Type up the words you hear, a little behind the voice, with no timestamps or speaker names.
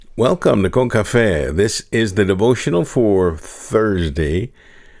Welcome to Con Café. This is the devotional for Thursday,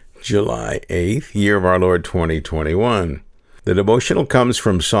 July 8th, year of our Lord 2021. The devotional comes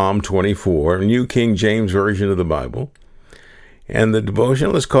from Psalm 24, New King James Version of the Bible. And the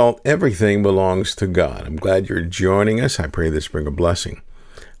devotional is called Everything Belongs to God. I'm glad you're joining us. I pray this bring a blessing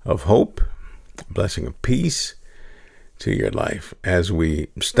of hope, a blessing of peace to your life as we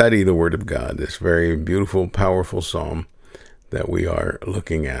study the Word of God, this very beautiful, powerful psalm that we are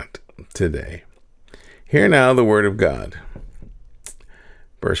looking at today. Hear now the Word of God.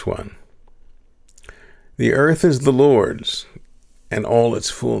 Verse 1. The earth is the Lord's, and all its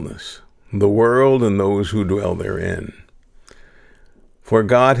fullness, the world and those who dwell therein. For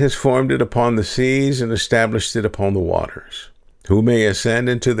God has formed it upon the seas and established it upon the waters. Who may ascend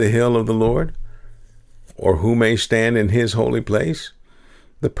into the hill of the Lord? Or who may stand in his holy place?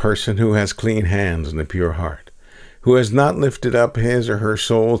 The person who has clean hands and a pure heart, who has not lifted up his or her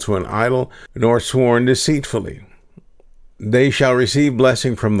soul to an idol, nor sworn deceitfully. They shall receive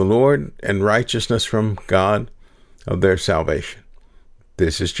blessing from the Lord, and righteousness from God of their salvation.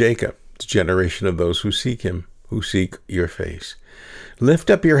 This is Jacob, the generation of those who seek him, who seek your face. Lift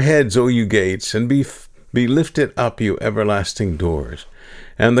up your heads, O you gates, and be lifted up, you everlasting doors,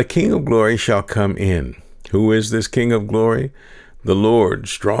 and the King of glory shall come in. Who is this King of glory? The Lord,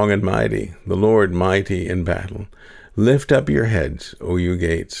 strong and mighty, the Lord mighty in battle. Lift up your heads, O you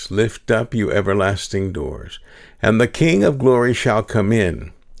gates, lift up, you everlasting doors, and the King of glory shall come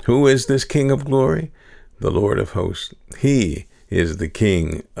in. Who is this King of glory? The Lord of hosts. He is the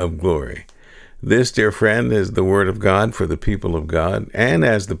King of glory. This, dear friend, is the word of God for the people of God, and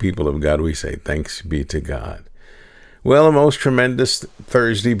as the people of God, we say, thanks be to God. Well, a most tremendous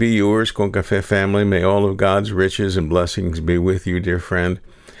Thursday be yours, Con Café family. May all of God's riches and blessings be with you, dear friend.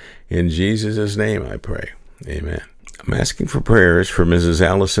 In Jesus' name I pray. Amen. I'm asking for prayers for Mrs.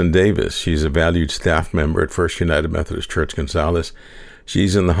 Allison Davis. She's a valued staff member at First United Methodist Church Gonzales.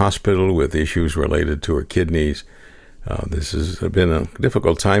 She's in the hospital with issues related to her kidneys. This has been a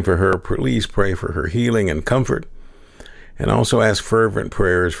difficult time for her. Please pray for her healing and comfort. And also ask fervent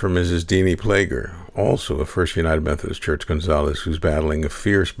prayers for Mrs. Deanie Plager, also of First United Methodist Church Gonzales, who's battling a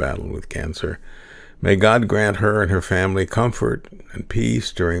fierce battle with cancer. May God grant her and her family comfort and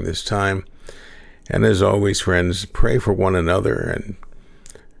peace during this time. And as always, friends, pray for one another, and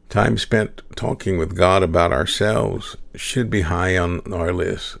time spent talking with God about ourselves should be high on our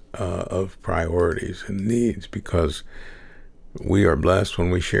list of priorities and needs, because we are blessed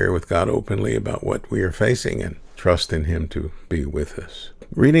when we share with God openly about what we are facing and trust in him to be with us.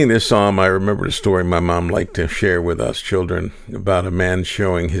 Reading this psalm, I remember a story my mom liked to share with us children about a man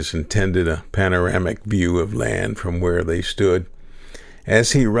showing his intended a panoramic view of land from where they stood.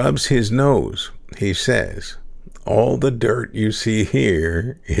 As he rubs his nose, he says, "All the dirt you see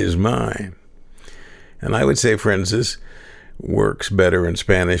here is mine." And I would say, friends, this works better in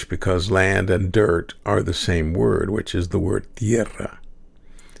Spanish because land and dirt are the same word, which is the word tierra.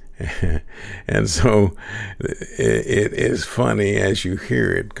 And so it is funny as you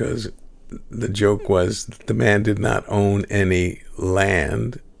hear it, because the joke was the man did not own any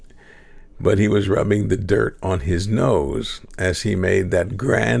land, but he was rubbing the dirt on his nose as he made that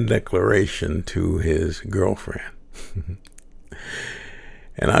grand declaration to his girlfriend.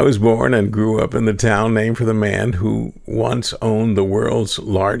 And I was born and grew up in the town named for the man who once owned the world's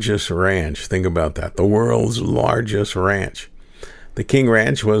largest ranch. Think about that, the world's largest ranch. The King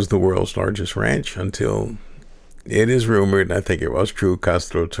Ranch was the world's largest ranch until it is rumored, and I think it was true,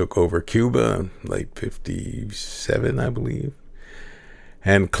 Castro took over Cuba in late 57, I believe,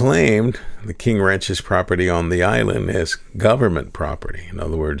 and claimed the King Ranch's property on the island as government property. In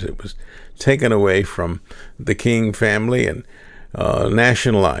other words, it was taken away from the King family and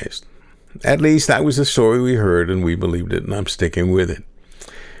nationalized. At least that was the story we heard, and we believed it, and I'm sticking with it.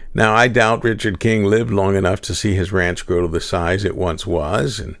 Now, I doubt Richard King lived long enough to see his ranch grow to the size it once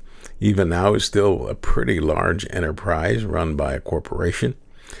was, and even now is still a pretty large enterprise run by a corporation.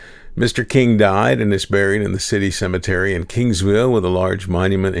 Mr. King died and is buried in the city cemetery in Kingsville with a large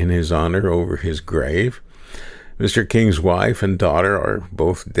monument in his honor over his grave. Mr. King's wife and daughter are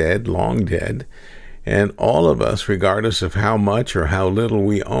both dead, long dead, and all of us, regardless of how much or how little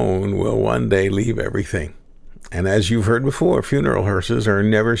we own, will one day leave everything. And as you've heard before, funeral hearses are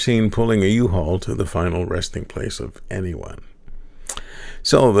never seen pulling a U-Haul to the final resting place of anyone.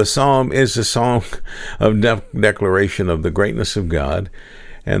 So the psalm is a song of declaration of the greatness of God,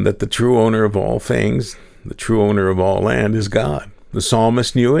 and that the true owner of all things, the true owner of all land, is God. The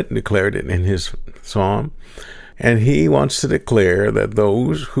psalmist knew it and declared it in his psalm. And he wants to declare that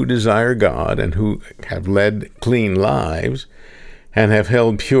those who desire God and who have led clean lives and have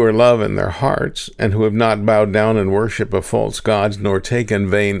held pure love in their hearts, and who have not bowed down in worship of false gods, nor taken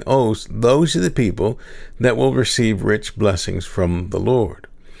vain oaths, those are the people that will receive rich blessings from the Lord.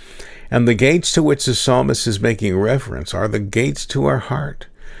 And the gates to which the psalmist is making reference are the gates to our heart.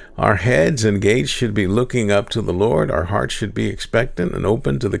 Our heads and gates should be looking up to the Lord. Our hearts should be expectant and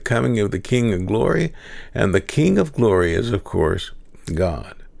open to the coming of the King of Glory. And the King of Glory is, of course,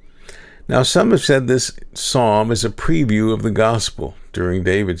 God. Now, some have said this psalm is a preview of the gospel during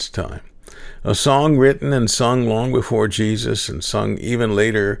David's time. A song written and sung long before Jesus and sung even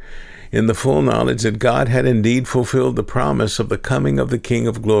later in the full knowledge that God had indeed fulfilled the promise of the coming of the King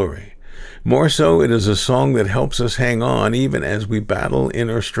of Glory. More so, it is a song that helps us hang on even as we battle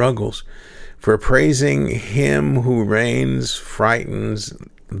inner struggles. For praising him who reigns frightens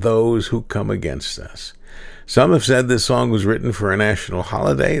those who come against us. Some have said this song was written for a national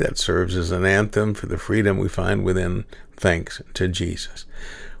holiday that serves as an anthem for the freedom we find within thanks to Jesus.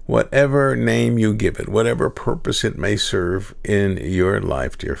 Whatever name you give it, whatever purpose it may serve in your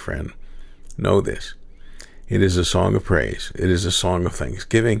life, dear friend, know this. It is a song of praise. It is a song of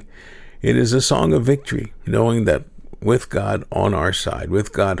thanksgiving. It is a song of victory, knowing that with God on our side,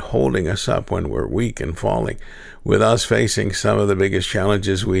 with God holding us up when we're weak and falling, with us facing some of the biggest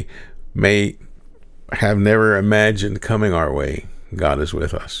challenges we may have never imagined coming our way, God is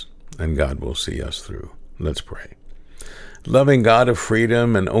with us, and God will see us through. Let's pray. Loving God of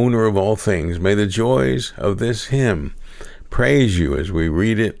freedom and owner of all things, may the joys of this hymn praise you as we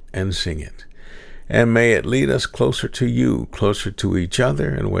read it and sing it. And may it lead us closer to you, closer to each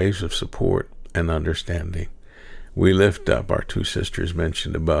other in ways of support and understanding. We lift up our two sisters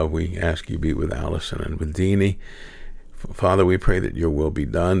mentioned above. We ask you be with Allison and with Deanie. Father, we pray that your will be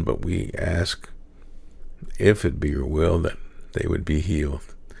done, but we ask, if it be your will, that they would be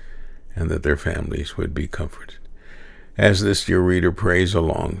healed and that their families would be comforted. As this dear reader prays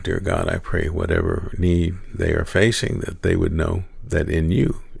along, dear God, I pray whatever need they are facing, that they would know that in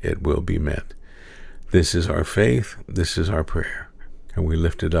you it will be met. This is our faith, this is our prayer, and we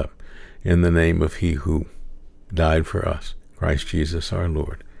lift it up in the name of he who died for us, Christ Jesus our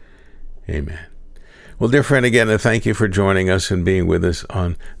Lord. Amen. Well, dear friend, again, I thank you for joining us and being with us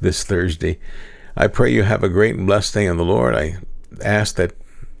on this Thursday. I pray you have a great and blessed day in the Lord. I ask that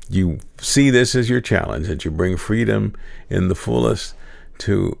you see this as your challenge, that you bring freedom in the fullest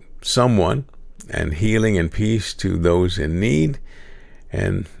to someone and healing and peace to those in need.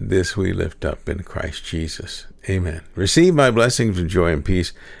 And this we lift up in Christ Jesus. Amen. Receive my blessings of joy and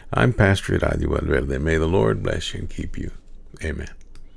peace. I'm Pastor Iradio Valverde. May the Lord bless you and keep you. Amen.